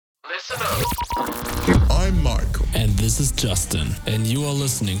Listen up. I'm Michael. And this is Justin. And you are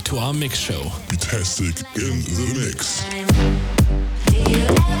listening to our mix show. Betastic in the mix. Do you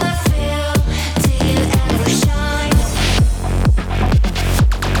ever feel? Do you ever shine?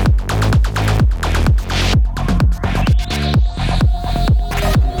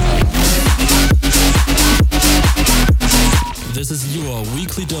 This is your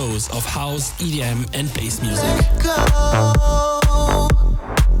weekly dose of house, EDM, and bass music. Let go.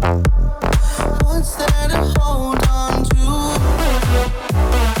 What's there to hold on to?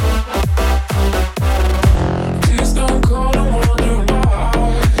 Please don't call and wonder why,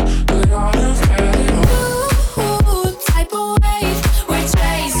 but I have had it all. Ooh, type of wave we're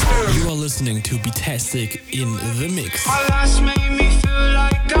chasing. You are listening to Betastic in the mix. My last made me feel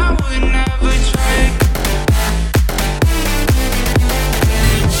like I would never trade.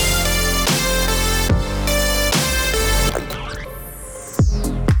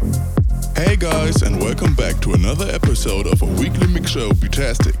 Hey guys, and welcome back to another episode of a weekly mix show,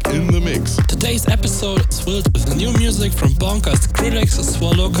 Betastic in the mix. Today's episode is filled with new music from Bonkers, Skrillex,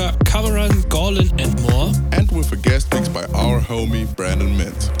 Swaloka, Cameron, Gorlin, and more. And with a guest mix by our homie Brandon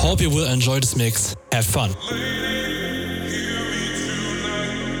Mintz. Hope you will enjoy this mix. Have fun.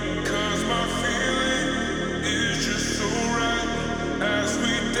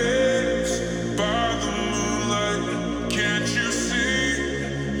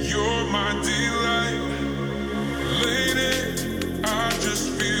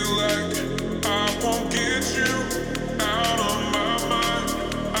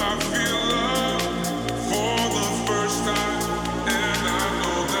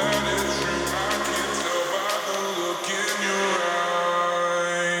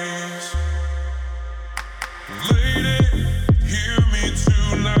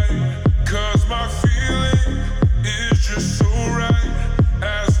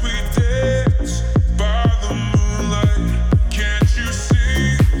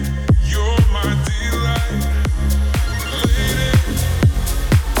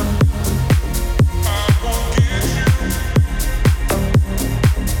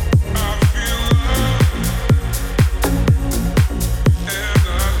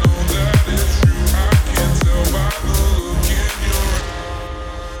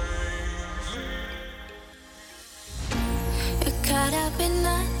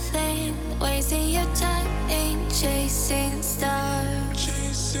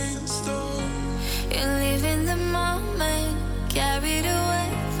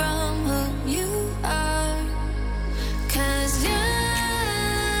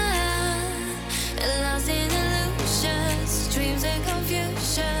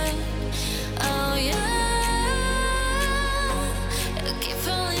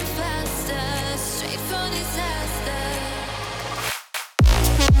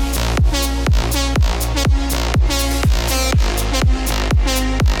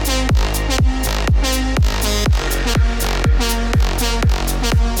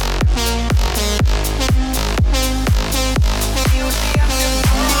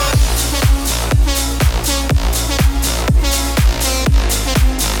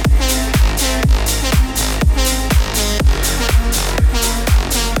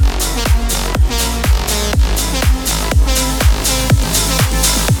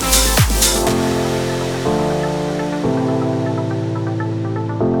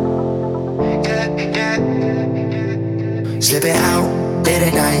 Slipping out late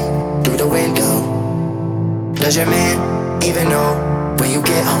at night through the window. Does your man even know when you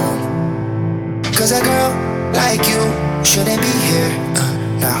get home? Cause a girl like you shouldn't be here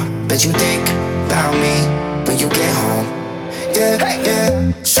now. Bet you think about me when you get home. Yeah,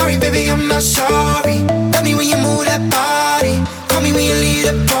 yeah. Sorry baby, I'm not sorry. Tell me when you move that body. Call me when you leave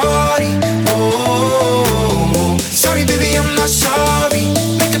the party. Oh, sorry baby, I'm not sorry.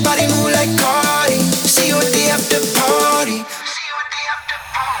 Make the body move like Cardi. See you at the after party.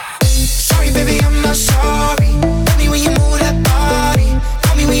 Sorry baby, I'm not sorry. Tell me when you move that body.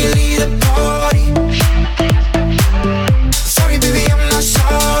 Call me when you leave the party. Sorry baby, I'm not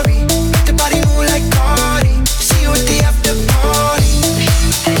sorry. Make the body move like Cardi. See you at the after party.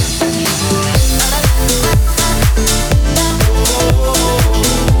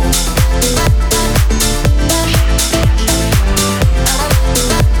 Oh,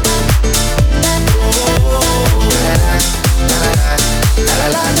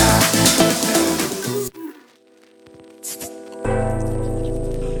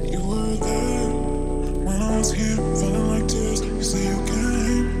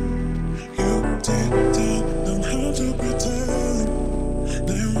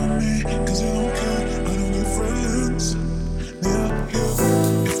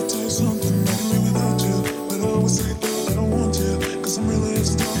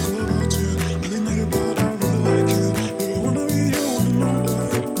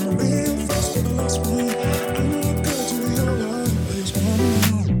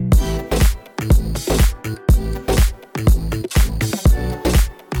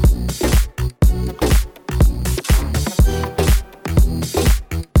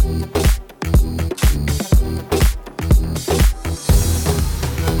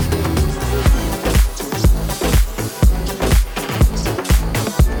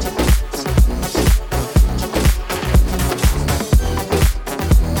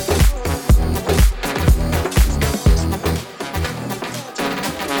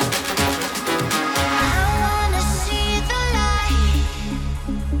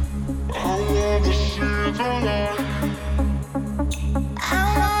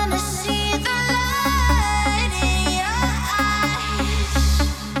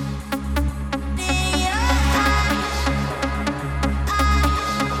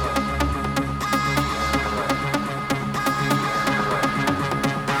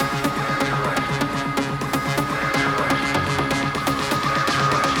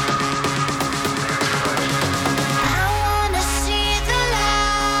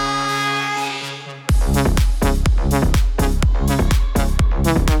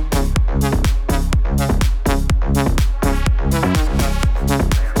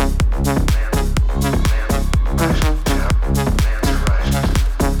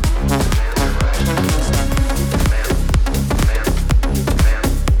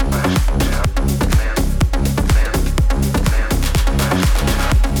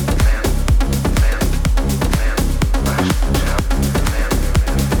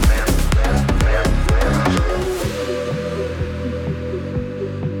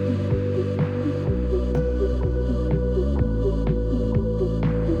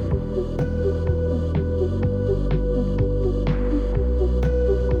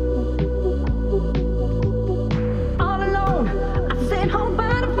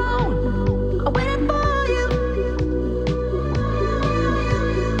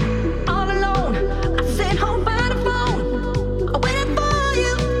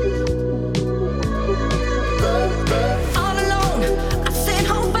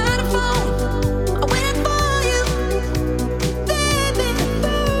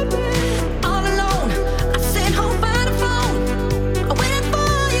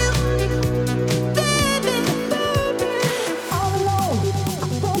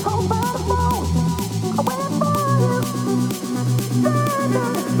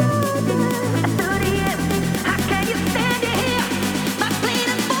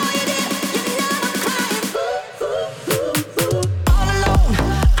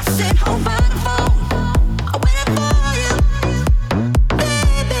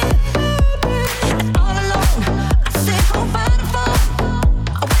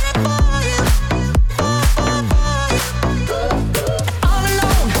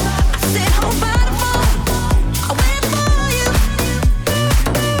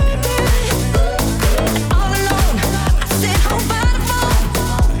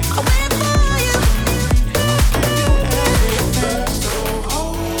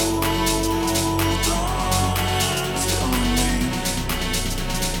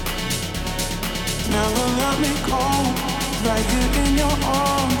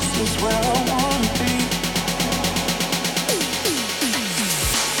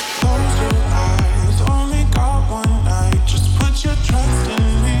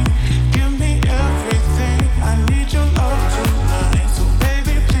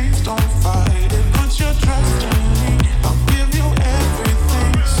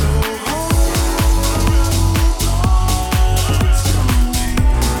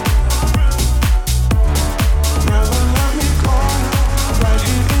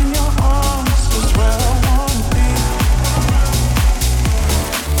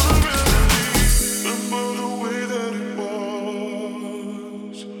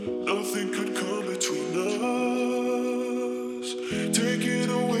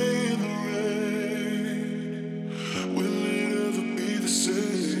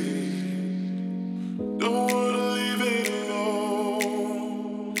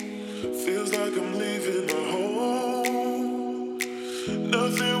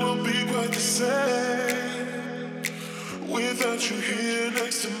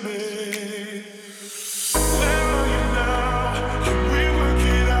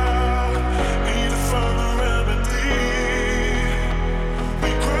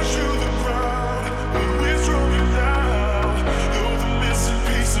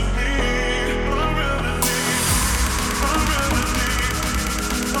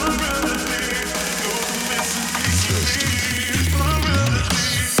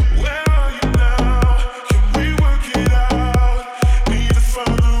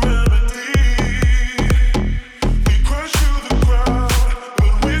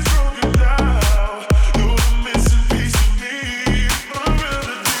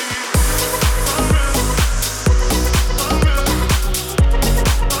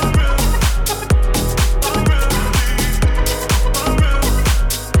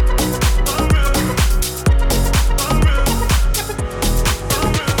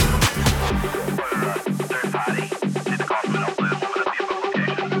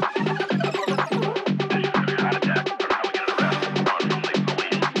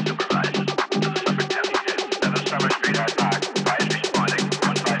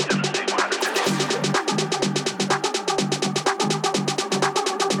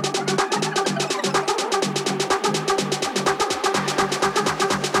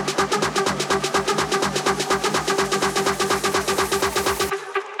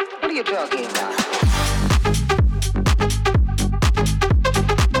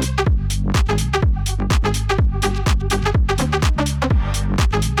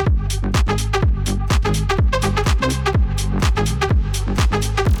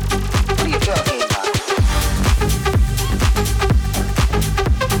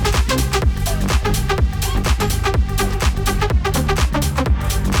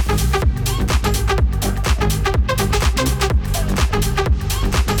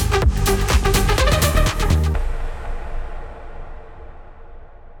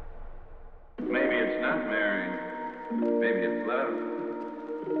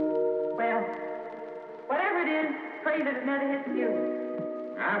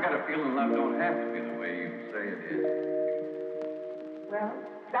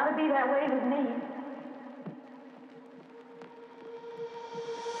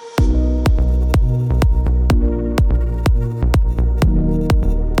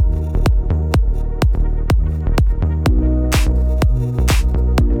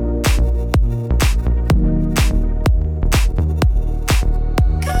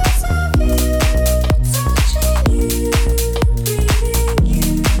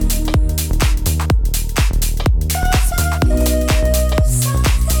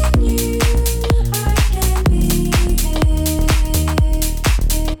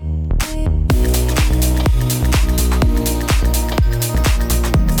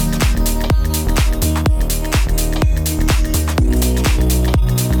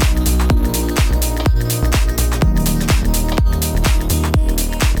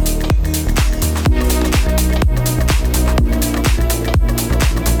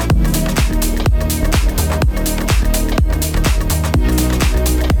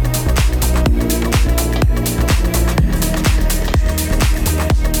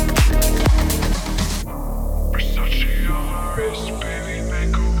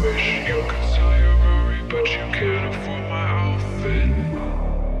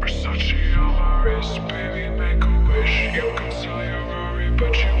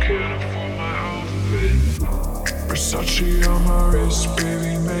 Versace on my wrist,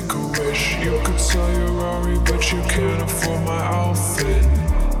 baby, make a wish. You could sell your Rari, but you can't afford my outfit.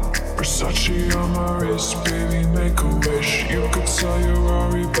 Versace on my wrist, baby, make a wish. You could sell your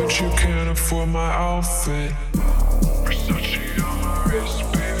Rari, but you can't afford my outfit. Versace on my wrist,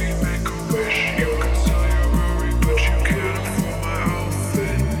 baby, make a wish. You could sell your Rari, but you can't afford my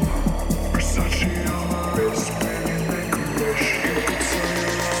outfit. Versace on my wrist, baby, make a wish. You could sell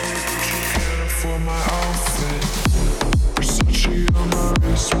your Rari, but you can't afford my outfit. Versace on my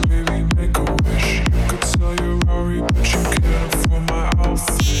wrist, baby, make a wish. You could sell your Rari, but you can't afford my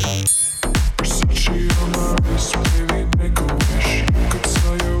outfit. Versace on my wrist, baby, make a wish. You could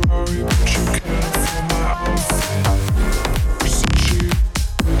sell your Rari, but you can't afford my outfit. Versace,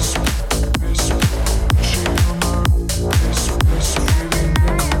 wrist, wrist, Versace on my wrist, wrist, baby, make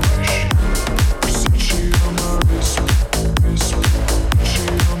a wish. Versace on my wrist, wrist,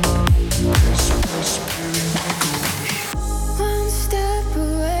 Versace on my wrist, wrist, baby, make a wish. One step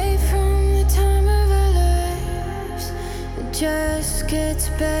away from the time of our lives, it just gets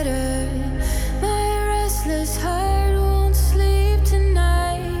better. My restless heart won't sleep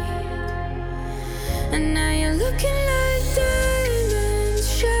tonight, and now you're looking like diamonds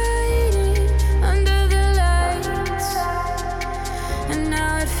shining under the lights, and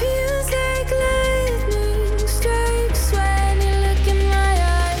now it feels like lightning strikes when you look in my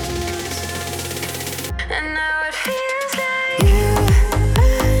eyes, and now it feels like you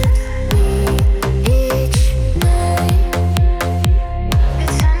and me each night.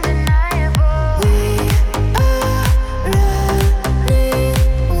 It's undeniable. We are running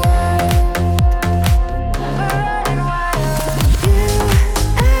wild. We're running wild. You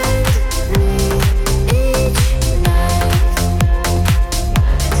and me each night.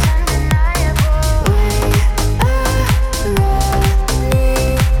 It's undeniable. We are running wild.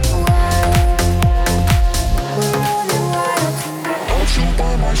 We're running wild. Don't you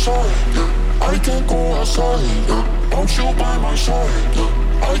by my side, I can't go outside. Don't you by my side,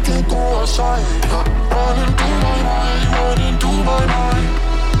 I can't go outside. Running through my mind, running through my mind.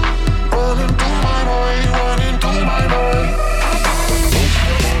 Running through my mind, running through my mind. Don't you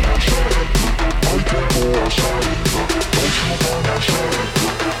by my side, I can't go outside. Don't you by my side,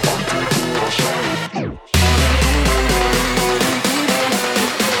 I can't go outside.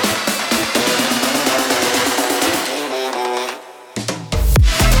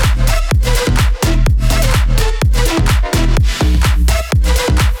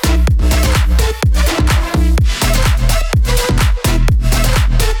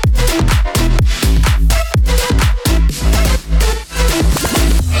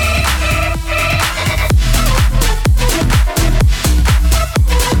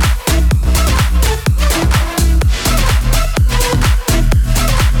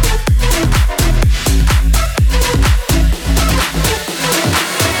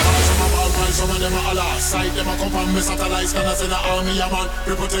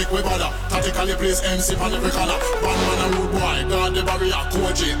 Tactically place MC on every corner. One man a rude boy, guard the barrier.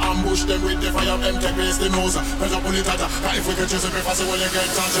 Koji, ambush them with the fire. Them take raise the nose. Better pull it out. If we can chase it, before well you get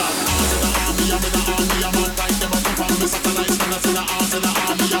touched. Arms in the army, I'm in the army, I'm on tight. Them a come from me satellites. Gunners in the arms in the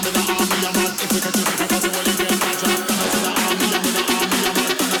army, I'm in the army, I'm on. If we can chase it, before well you get touched. Gunners in the army, I'm in the army, I'm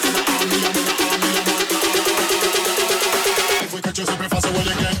on. Gunners in the army, I'm in the army, I'm on. If we can chase it, before well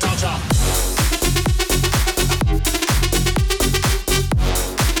you get touched.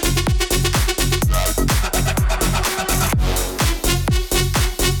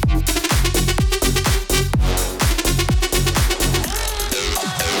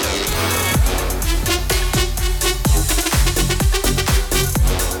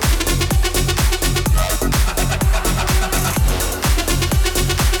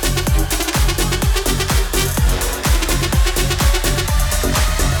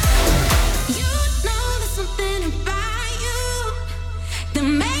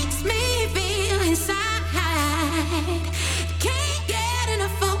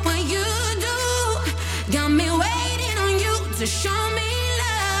 To show me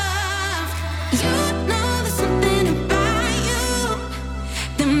love, you know there's something about you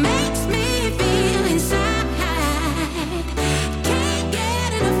that makes me feel inside. Can't get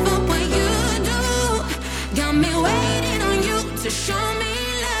enough of what you do. Got me waiting on you to show me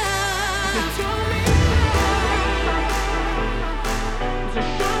love. To show me love. To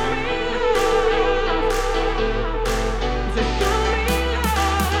show me love. To show me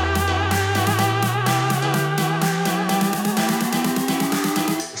love.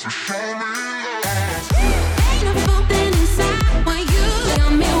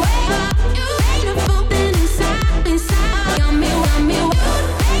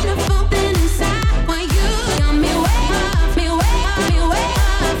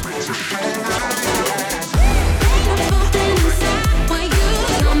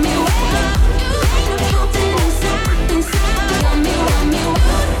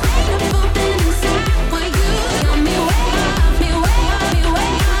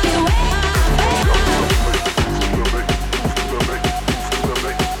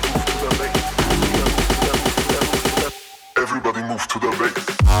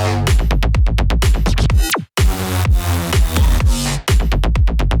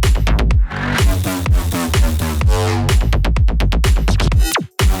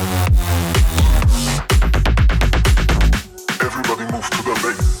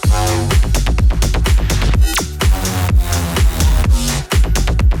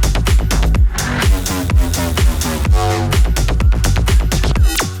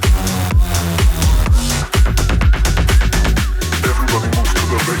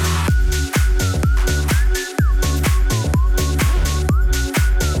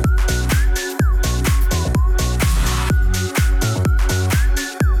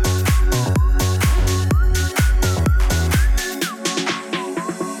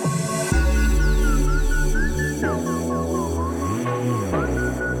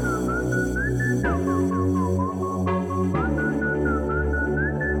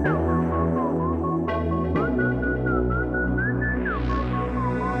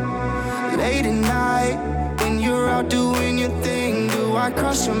 Late at night, when you're out doing your thing, do I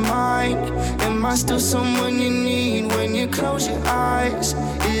cross your mind? Am I still someone you need when you close your eyes?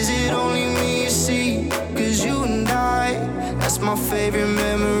 Is it only me you see? 'Cause you and I, that's my favorite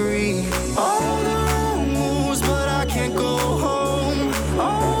memory. All the wrong moves, but I can't go home.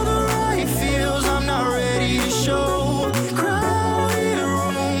 All the right feels, I'm not ready to show. Crowded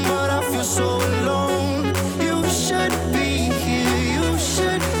room, but I feel so alone. You should be here, you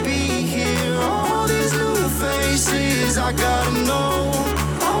should be here. All these new faces, I gotta know.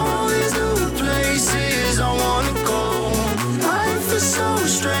 All these new places, I wanna go. Life is so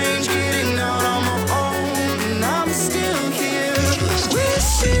strange, getting out on my own, and I'm still here,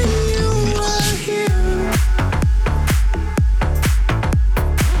 wishing you were here.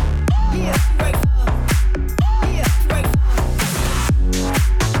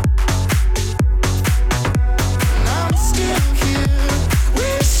 I'm still here,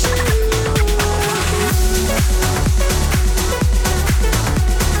 wishing you were here.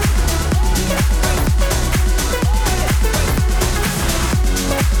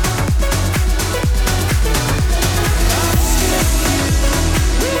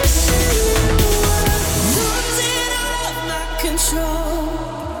 Losing all of my control.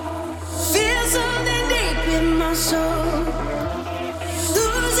 Feel something deep in my soul.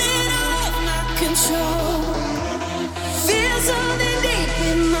 Losing all of my control. Feel something deep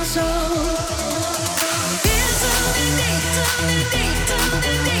in my soul. Feel something deep, something deep,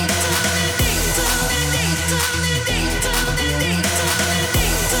 something deep, something deep, something deep, something deep, something deep, something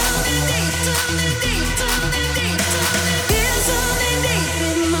deep, something deep, something deep, something deep, something. Feel something deep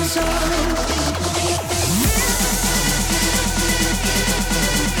in my soul.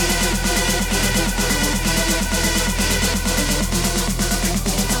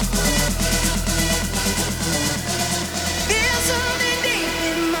 Feel something deep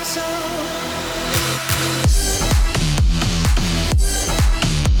in my soul.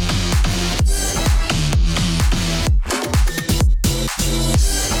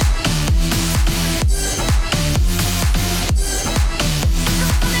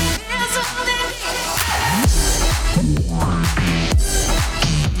 Feel something deep.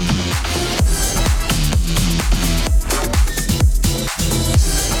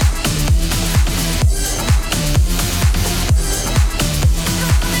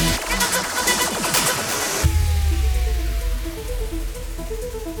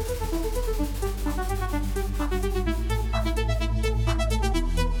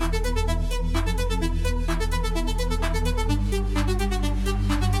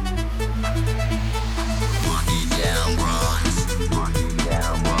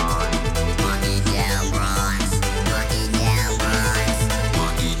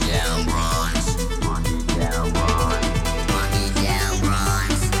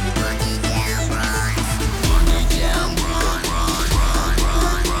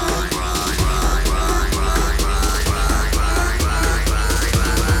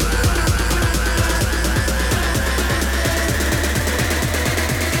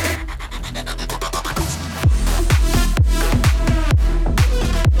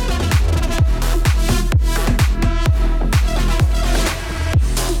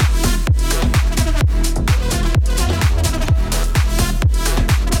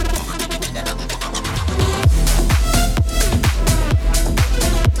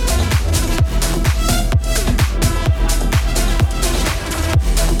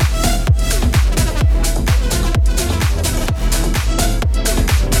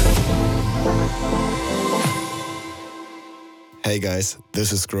 Hey guys,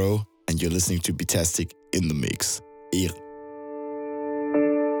 this is Grow, and you're listening to Betastic in the Mix. Hier.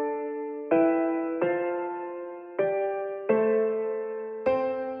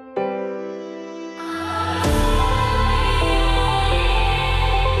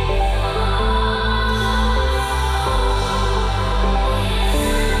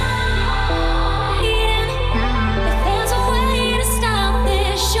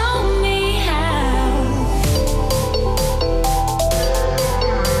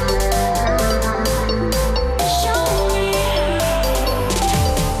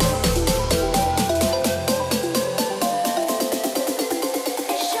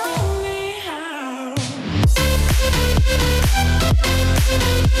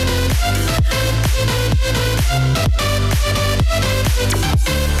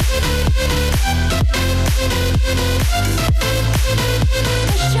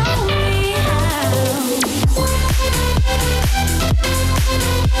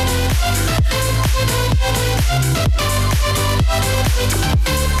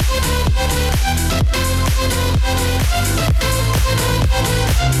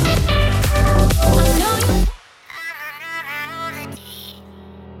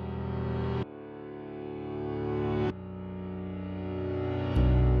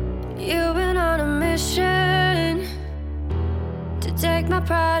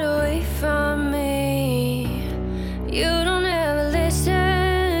 hide away from me. You don't ever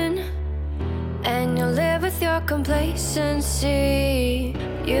listen, and you live with your complacency.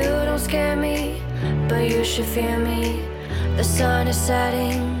 You don't scare me, but you should fear me. The sun is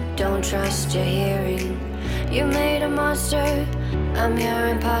setting, don't trust your hearing. You made a monster, I'm your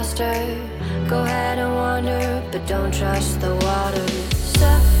imposter. Go ahead and wander, but don't trust the water.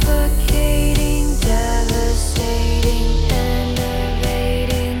 Suffocating, devastating,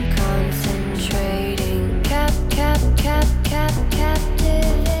 enervating, concentrating. Captivating.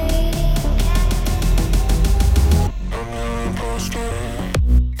 I'm your imposter.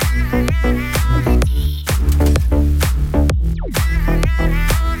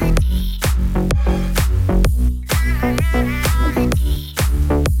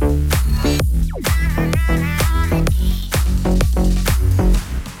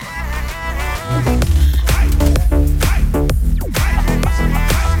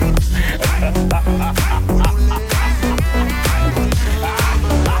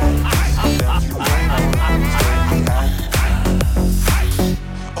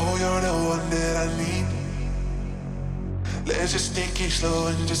 Oh, you're the one that I need. Let's just take it slow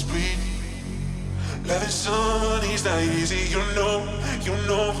and just breathe. Loving someone is not easy, you know,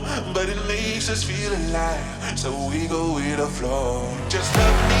 but it makes us feel alive, so we go with the flow. Just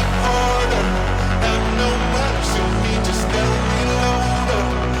love me harder, have no mercy on me, just love me louder.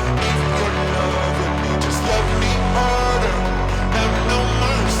 If you're loving me, just love me harder, have no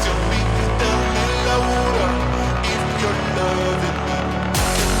mercy on me, love me louder. If you're loving me,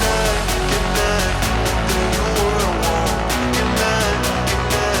 good night, then you what I want. Good night,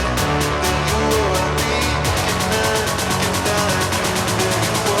 then you what I need. Good night, then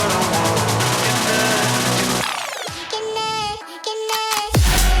you what I want. Good night.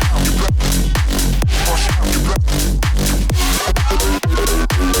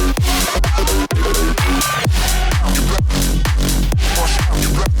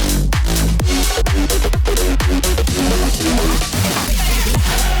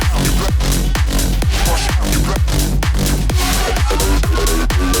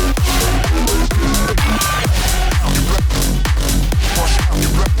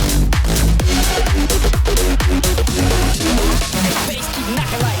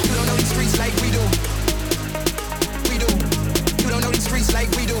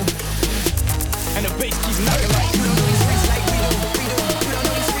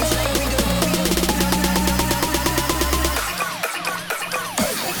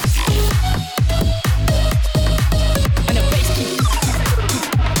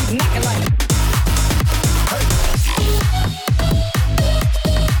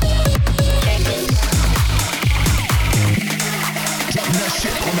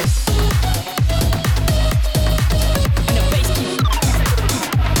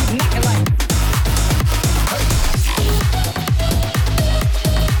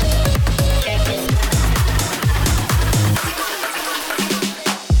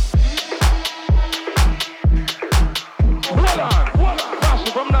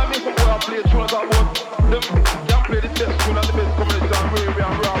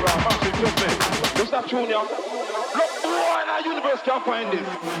 Can't find this.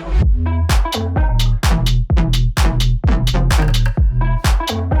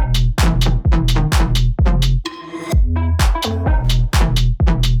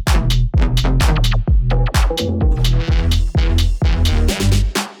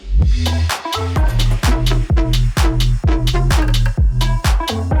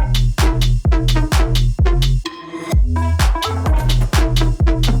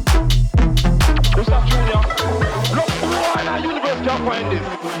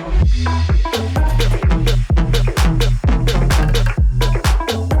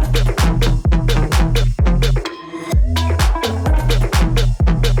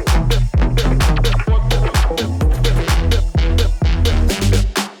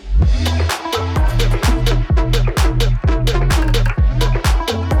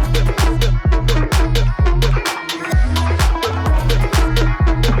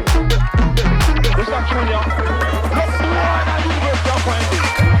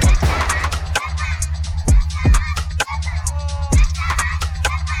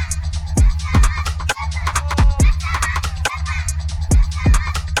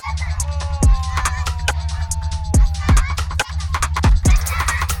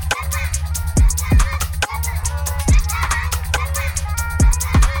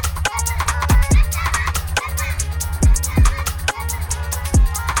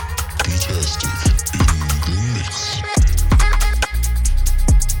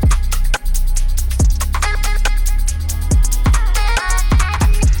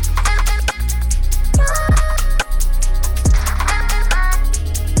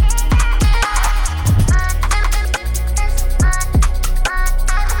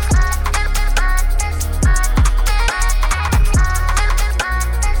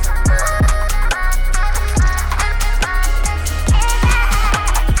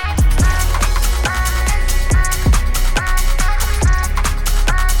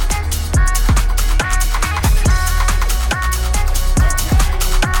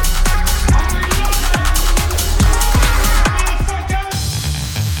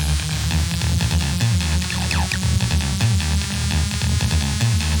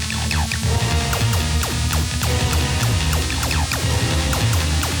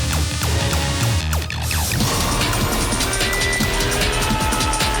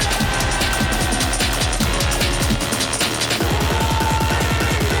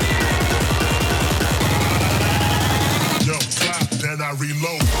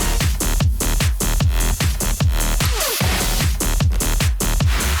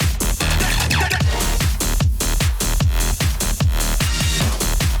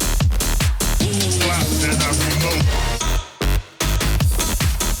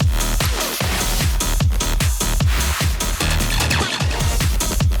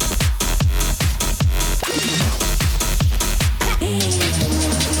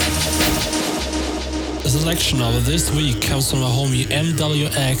 selection of this week comes from our homie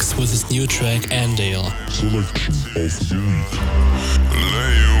MWX with his new track Andale. Selection of the week.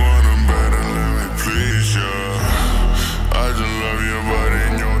 Lay you on a bed and let me please ya. I just love your body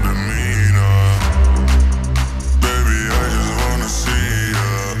and your demeanor. Baby, I just wanna see ya.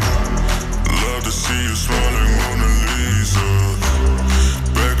 Love to see you smiling Mona Lisa.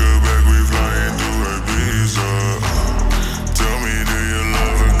 Back to back we flying through Ibiza. Tell me, do you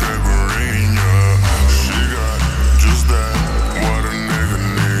love a caipirinha? She got just that, what a nigga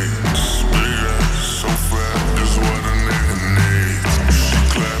needs. Big ass, so fat, just what a nigga needs. She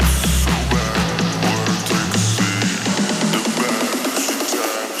claps so bad, wanna take a seat. The back, she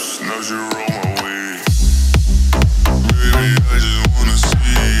taps, now she roll my weed. Baby, I just wanna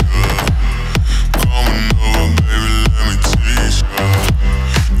see ya. Coming over, baby, let me teach ya.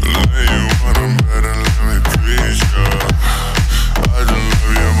 Lay you on a bed and let me please ya. I just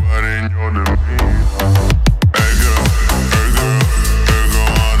love your body and your demeanor. Hey girl, hey girl, hey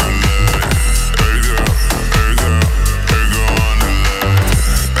girl on the leg. Hey girl, hey girl, hey girl on the leg.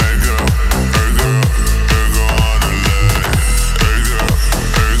 Hey girl, hey girl, hey girl on the leg. Hey girl,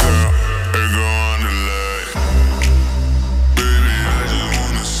 hey girl, hey girl on the leg. Baby, I just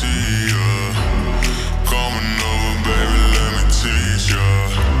wanna see ya. Coming over, baby, let me teach ya.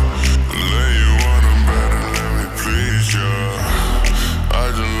 Lay you on a bed and let me please ya. I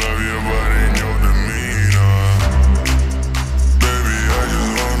just love your body and your demeanor. Baby, I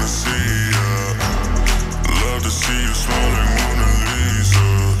just wanna see ya. Love to see you smiling Mona Lisa.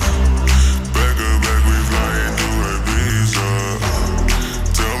 Back to back we flying through Ibiza.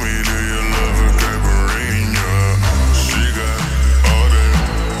 Tell me, do you love a caipirinha? She got all that,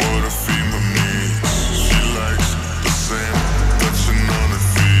 what a female needs. She likes the same, touching on her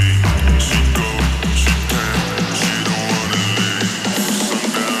feet. She go, she can, she don't wanna leave.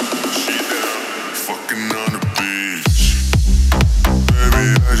 Sundown, she down, fucking on the beach. Baby,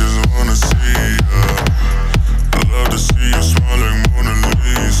 I just wanna see ya. Love to see you smiling Mona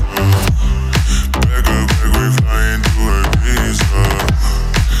Lisa. Back to back we flying through Ibiza.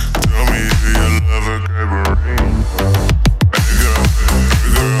 Tell me, do you love a caipirinha? Hey girl,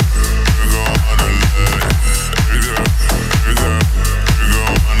 hey girl, hey girl on the leg. Hey girl, hey girl, hey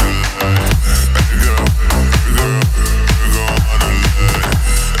girl on the leg. Hey girl, hey girl, hey girl on the leg.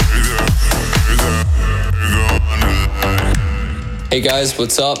 Hey girl, hey girl, hey girl on the leg. Hey guys,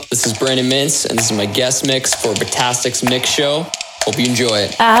 what's up? This is Brandon Mintz, and this is my guest mix for Batastic's Mix Show. Hope you enjoy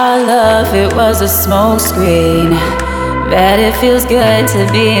it. Our love, it was a smoke screen. Bet it feels good to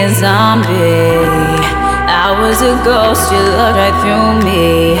be a zombie. I was a ghost, you looked right through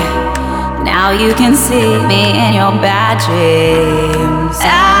me. Now you can see me in your bad dreams.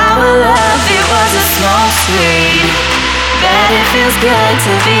 Our love, it was a smoke screen. Bet it feels good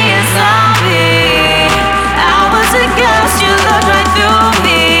to be a zombie. I was a ghost, you looked right through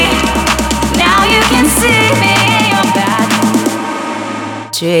me. Now you can see me in your bad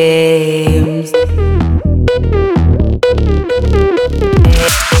dreams.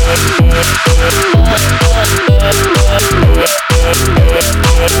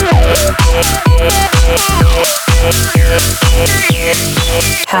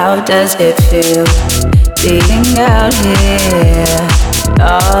 How does it feel being out here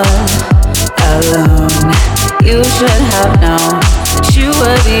all alone? You should have known that you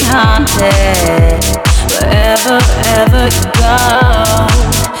would be haunted wherever, wherever you go.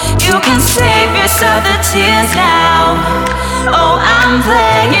 You can save yourself the tears now. Oh, I'm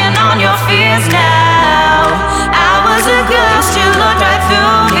playing on your fears now. I was a ghost, you looked right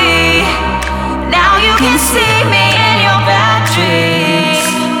through me. Now you can see me in your bad dreams.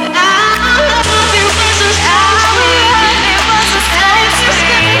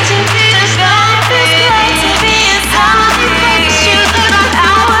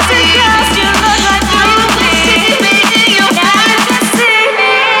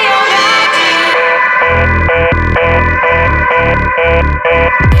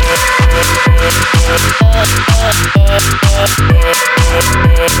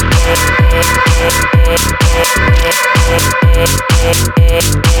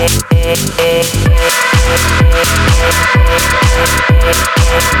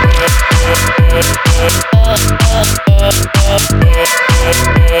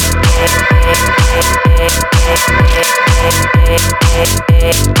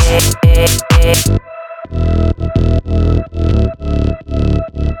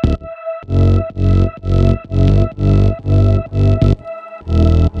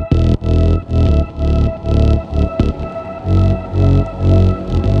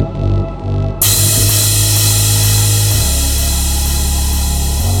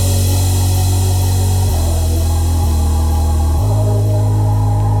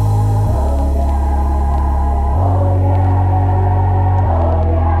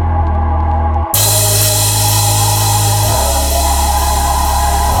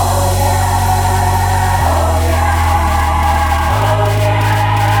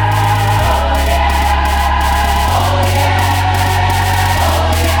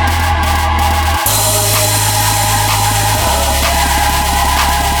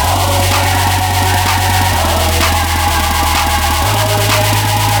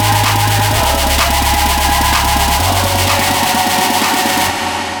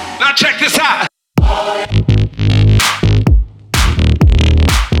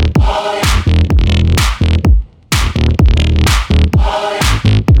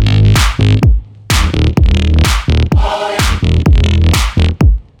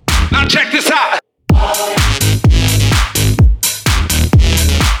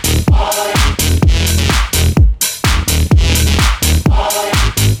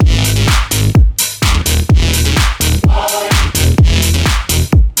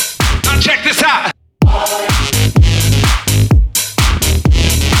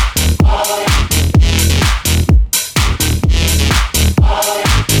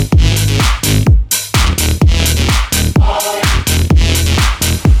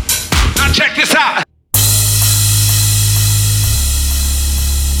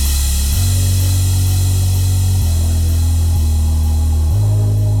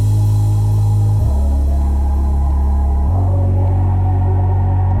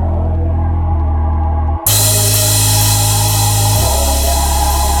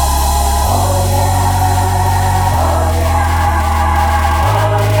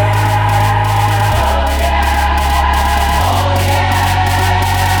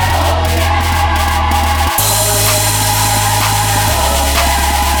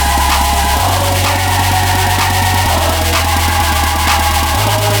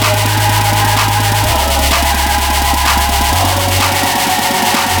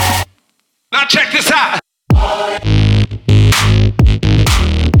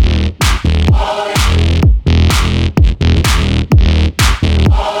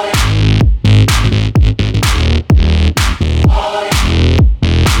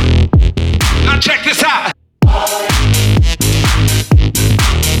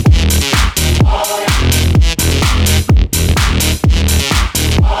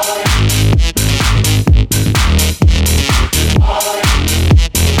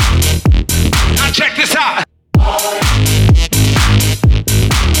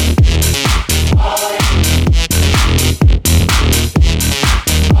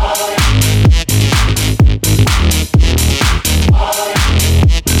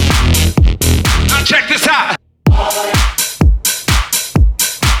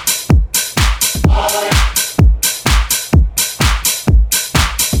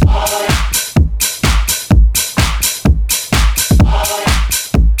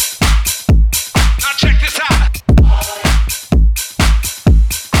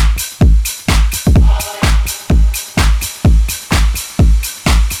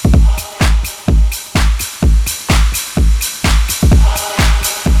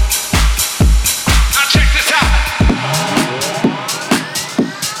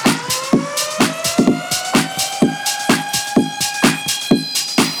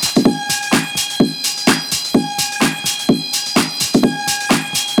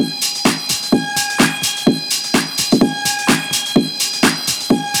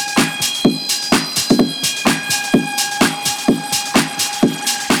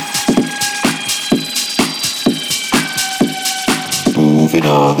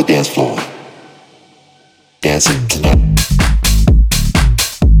 on the dance floor, dancing tonight.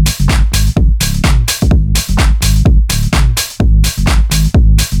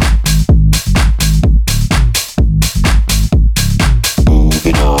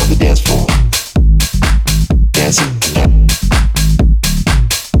 Moving on the dance floor, dancing tonight.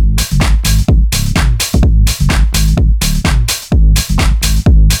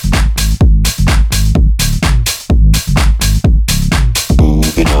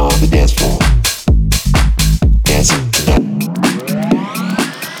 Moving on the dance floor, dancing tonight.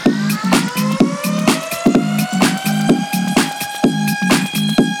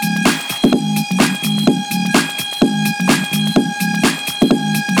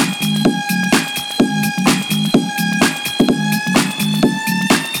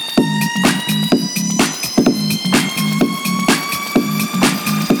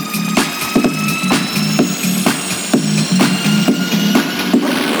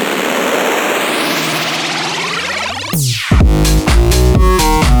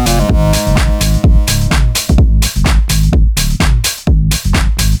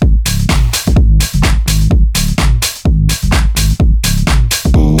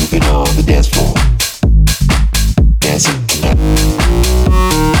 Moving on the dance floor, dancing tonight.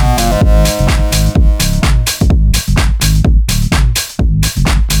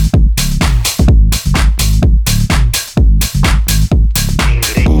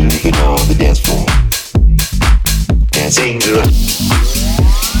 Moving on the dance floor, dancing dangerous.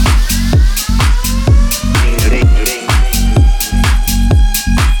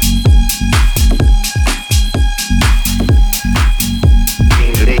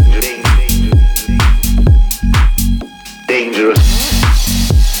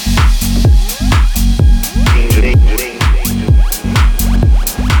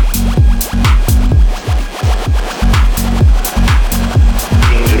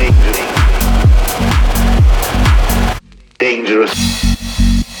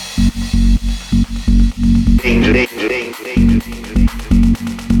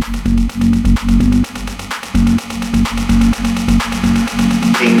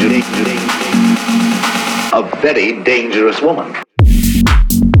 A very dangerous woman.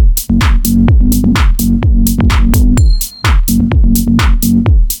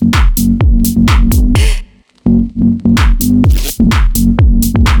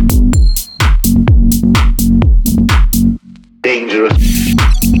 Dangerous.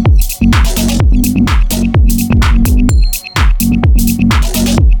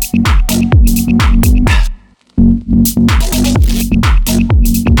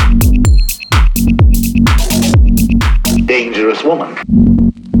 Dangerous woman.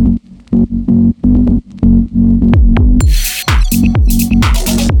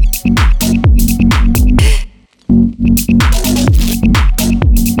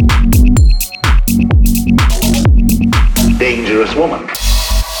 Dangerous woman.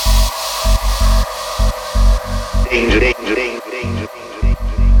 Danger, danger, danger, danger,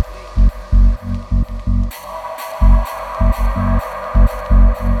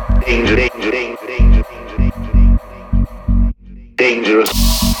 danger, danger, danger, danger, danger, dangerous.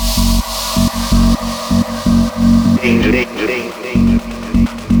 Danger, danger, danger, danger.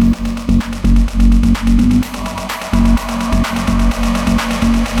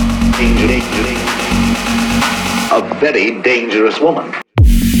 Danger, danger, danger. A very dangerous woman.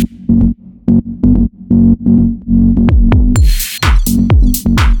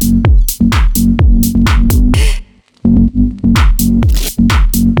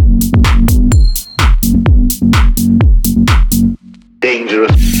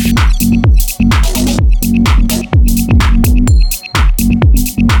 Dangerous.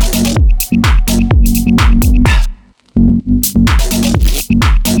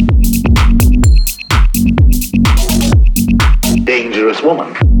 Dangerous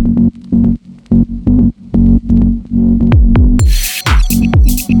woman.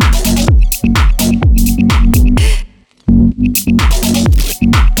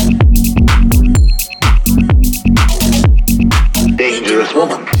 Dangerous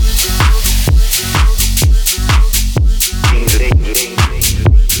woman. Danger, danger, danger, danger.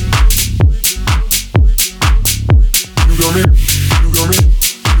 You got me. You got me.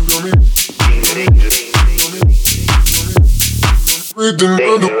 You got me. Danger, danger, danger, danger. Breathing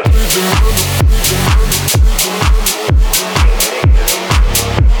under.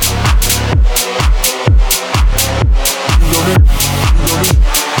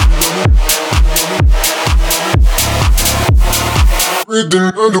 Breathing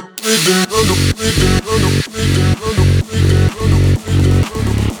under, breathing under, breathing under, breathing under, breathing under, breathing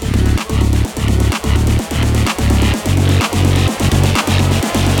under.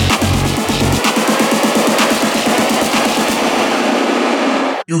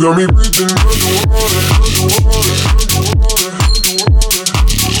 got me breathing underwater, underwater, underwater, underwater.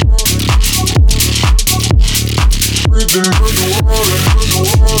 Breathing underwater,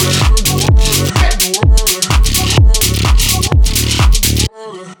 underwater, underwater.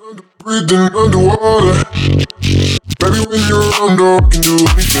 Breathing underwater. Baby, when you're under, I can do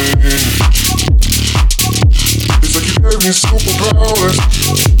anything. It's like you gave me superpowers.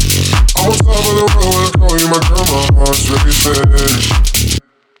 I'm on top of the world when I call you my girl, my heart's racing.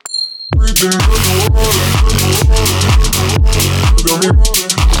 Breathing underwater, underwater, you got me water,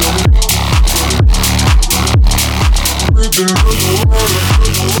 breathing underwater,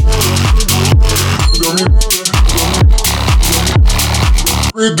 underwater, you got me water,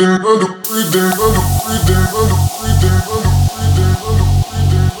 breathing under, breathing under, breathing under, breathing under, breathing under, breathing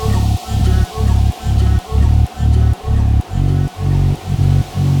under.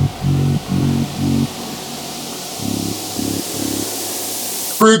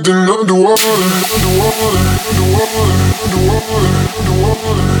 Breathing underwater, underwater, underwater, underwater, underwater,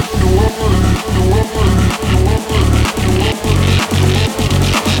 underwater, underwater, underwater.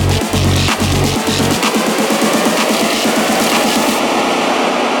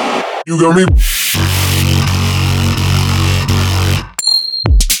 You got me.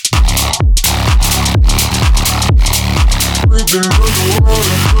 Breathing underwater,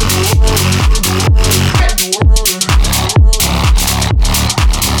 underwater, underwater, underwater.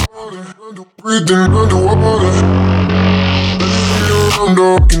 Breathing underwater. Baby, when you're under,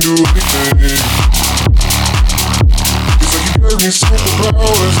 I can do anything. It's like you gave me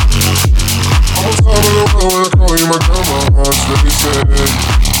superpowers. I'm on top of the world when I call you my girl, my heart's racing.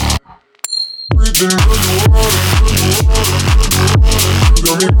 Breathing underwater, underwater, underwater. You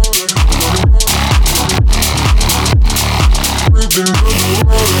got me water, breathing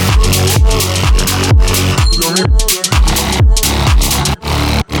underwater, underwater, you got me water.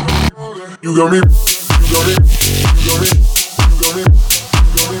 You got me, you got me, you got me, you got me,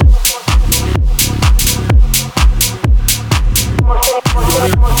 you got me.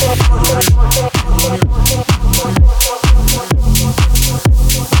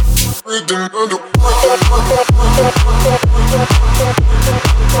 Breathing under,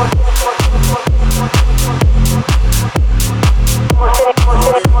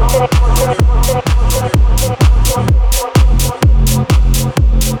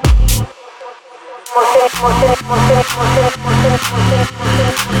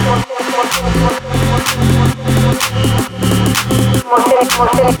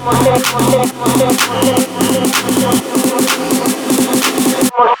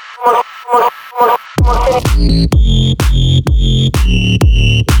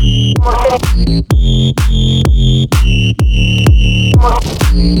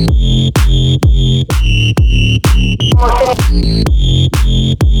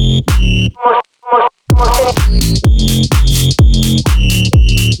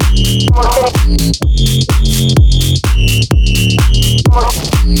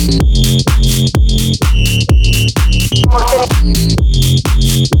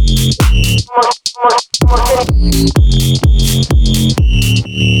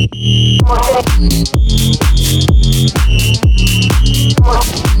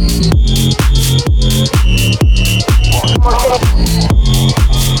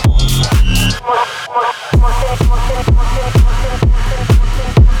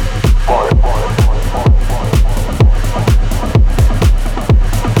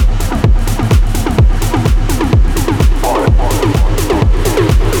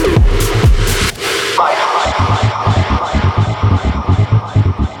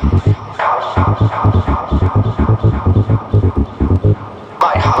 House.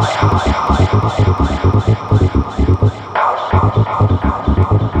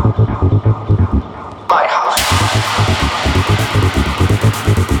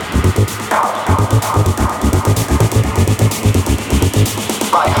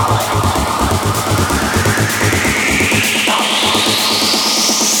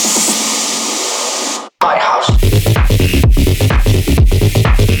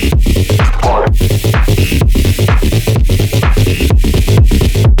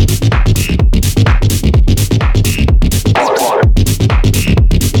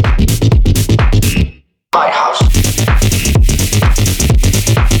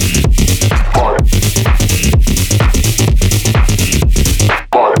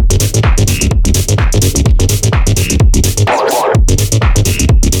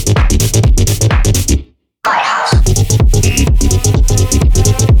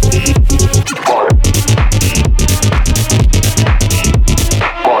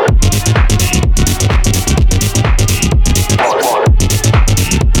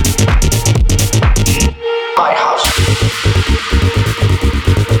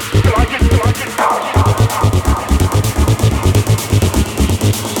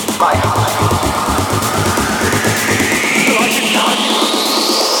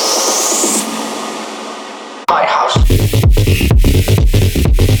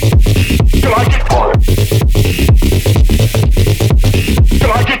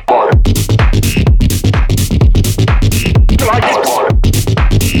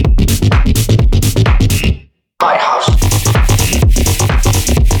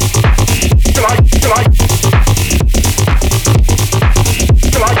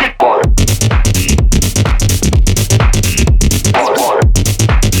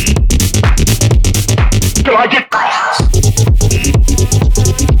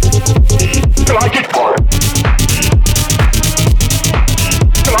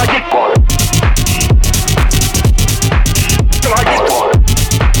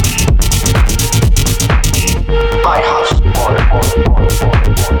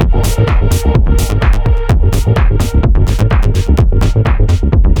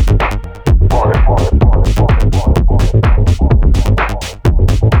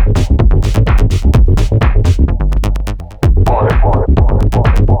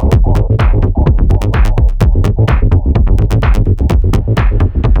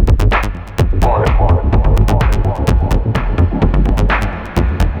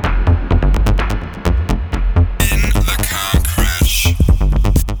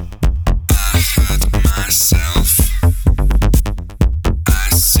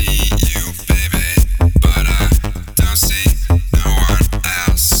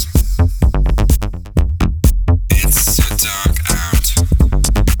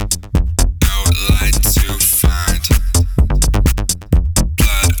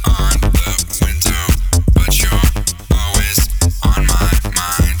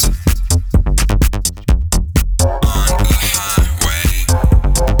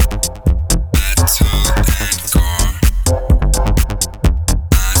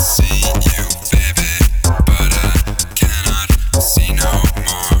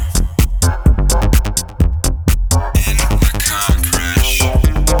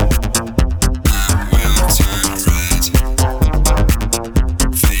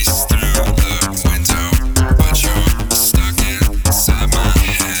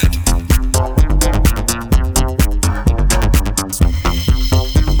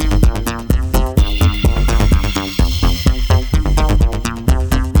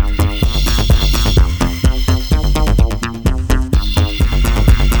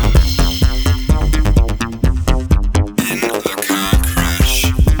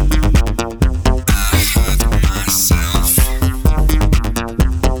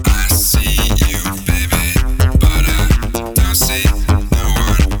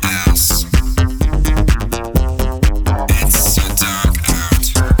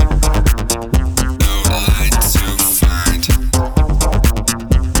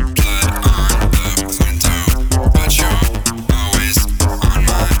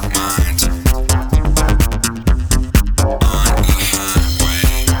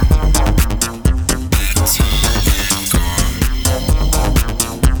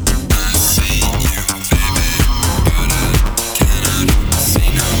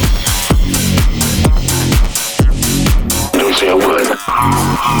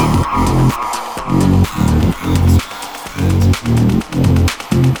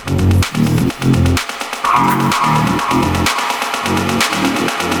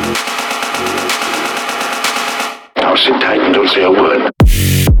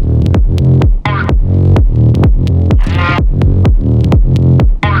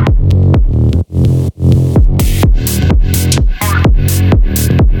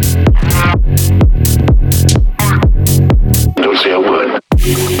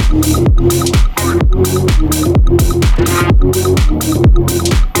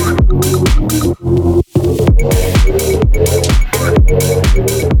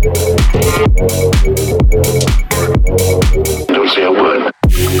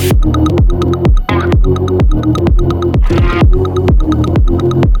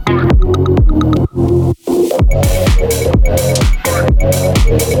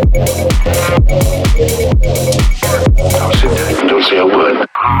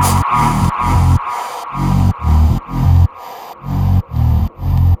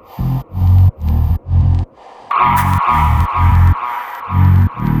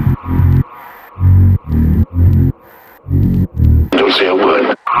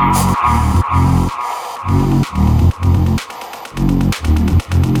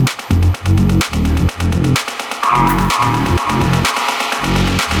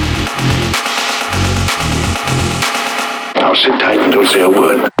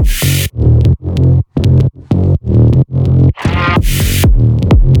 would.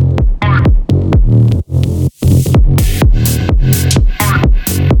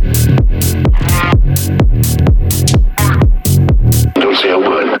 Don't say I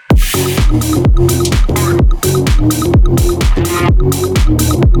would.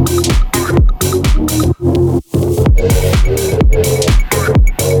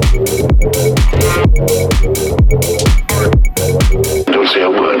 Don't say I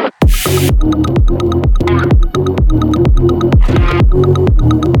would.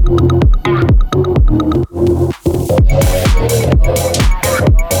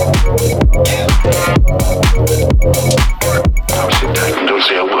 I'll sit tight and don't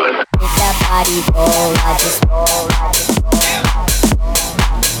say I would. Make that body roll, I just roll, I just roll.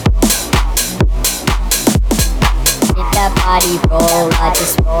 Make that body roll, I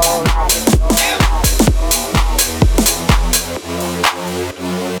just roll, I just roll.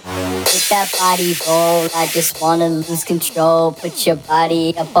 Make that body roll, I just wanna lose control. Put your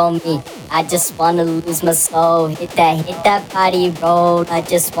body up on me, I just wanna lose my soul. Hit that body roll, I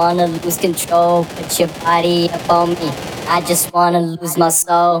just wanna lose control. Put your body up on me, I just wanna lose my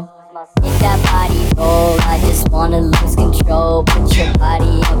soul. Hit that body roll, I just wanna lose control. Put your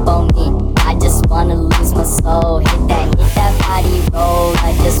body up on me, I just wanna lose my soul. Hit that body roll,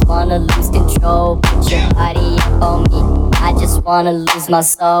 I just wanna lose control. Put your body up on me, I just wanna lose my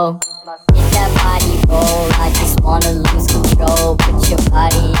soul. Hit that body roll, I just wanna lose control. Put your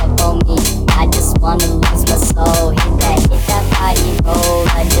body up on me, I just wanna lose my soul. Hit that body roll,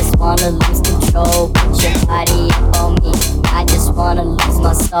 I just wanna lose control. Put your body up on me, I just wanna lose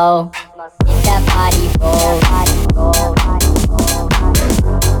my soul. Hit that body roll, body roll, body roll.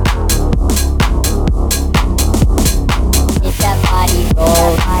 Hit that body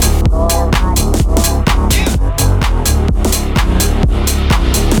roll, body roll, body roll.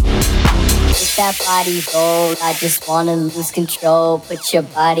 Hit that body roll, I just wanna lose control. Put your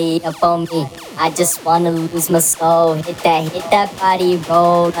body up on me, I just wanna lose my soul. Hit that body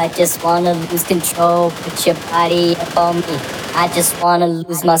roll, I just wanna lose control. Put your body up on me, I just wanna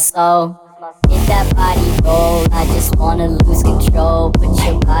lose my soul. Hit that body roll, I just wanna lose control. Put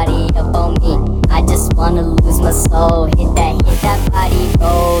your body up on me, I just wanna lose my soul. Hit that body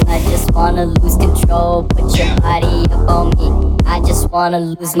roll, I just wanna lose control. Put your body up on me, I just wanna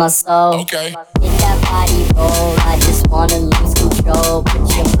lose my soul. Okay. Hit that body roll, I just wanna lose control.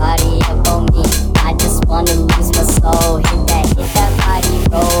 Put your body up on me, I just wanna lose my soul. Hit that body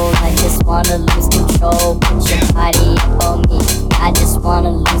roll, I just wanna lose control. Put your body up on me, I just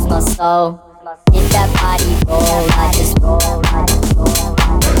wanna lose my soul. Hit that body roll, I just roll, I just roll.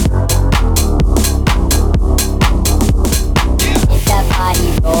 Hit that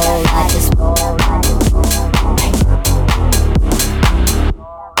body roll, I just roll, I just roll.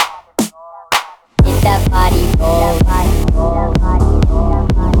 Hit that body roll, body roll, body roll.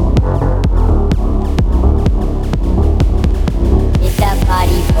 Hit that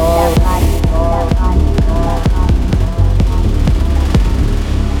body roll, body roll, body roll.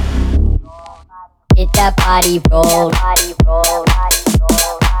 Hit that body roll, body roll, body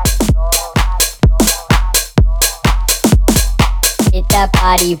roll. Hit that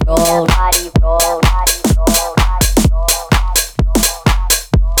body roll, body roll, body roll.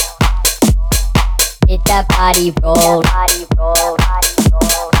 Hit that body roll, body roll, body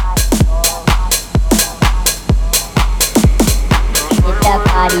roll. Hit that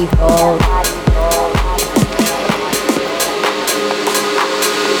body roll, body roll.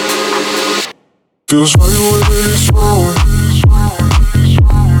 Feels right when it's wrong.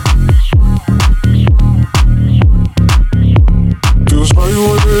 Feels right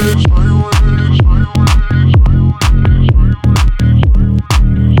when it's right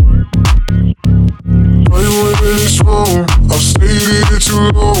when it's wrong. I've stayed here too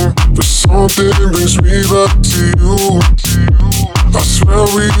long, but something brings me back to you. I swear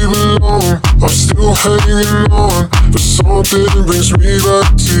we belong. I'm still hanging on, but something brings me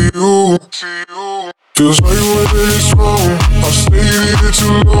back to you. Feels right when it's wrong. I've stayed here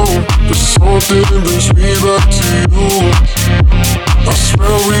too long, but something brings me back to you. I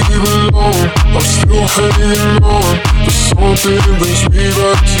swear we belong. I'm still hanging on, but something brings me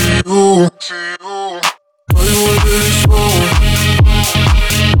back to you. Right when it's wrong.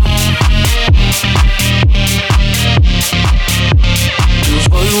 Feels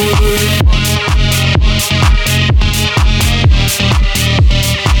right when it's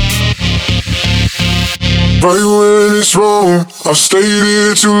right when it's wrong. I've stayed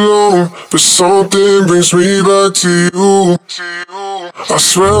here too long, but something brings me back to you. I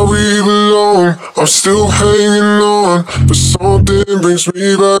swear we belong, I'm still hanging on, but something brings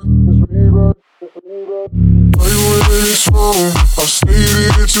me back. Right when it's wrong, I've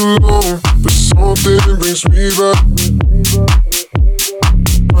stayed here too long, but something brings me back.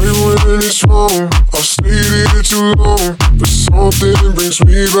 Right when it's wrong, I've stayed here too long, but something brings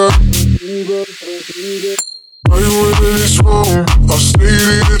me back. Right when it's wrong, I've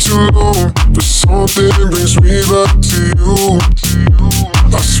stayed here too long, but something brings me back to you.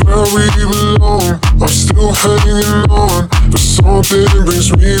 I swear we belong, I'm still hanging on, but something brings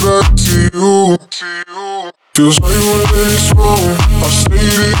me back to you. Feels right when it's wrong, I've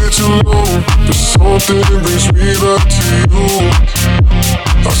stayed here too long, but something brings me back to you.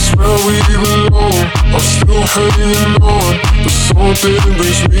 I swear we belong, I'm still hanging on, but something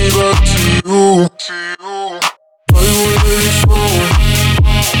brings me back to you. Right when it's wrong.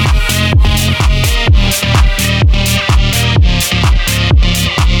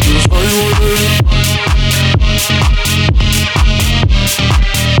 Feels right when it's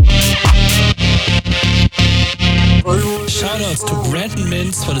Shoutouts to Brandon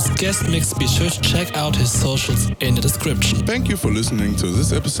Mintz for this guest mix. Be sure to check out his socials in the description. Thank you for listening to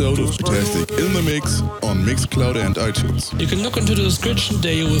this episode of Fantastic in the Mix on Mixcloud and iTunes. You can look into the description,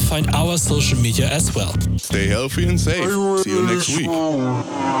 there you will find our social media as well. Stay healthy and safe. See you next week.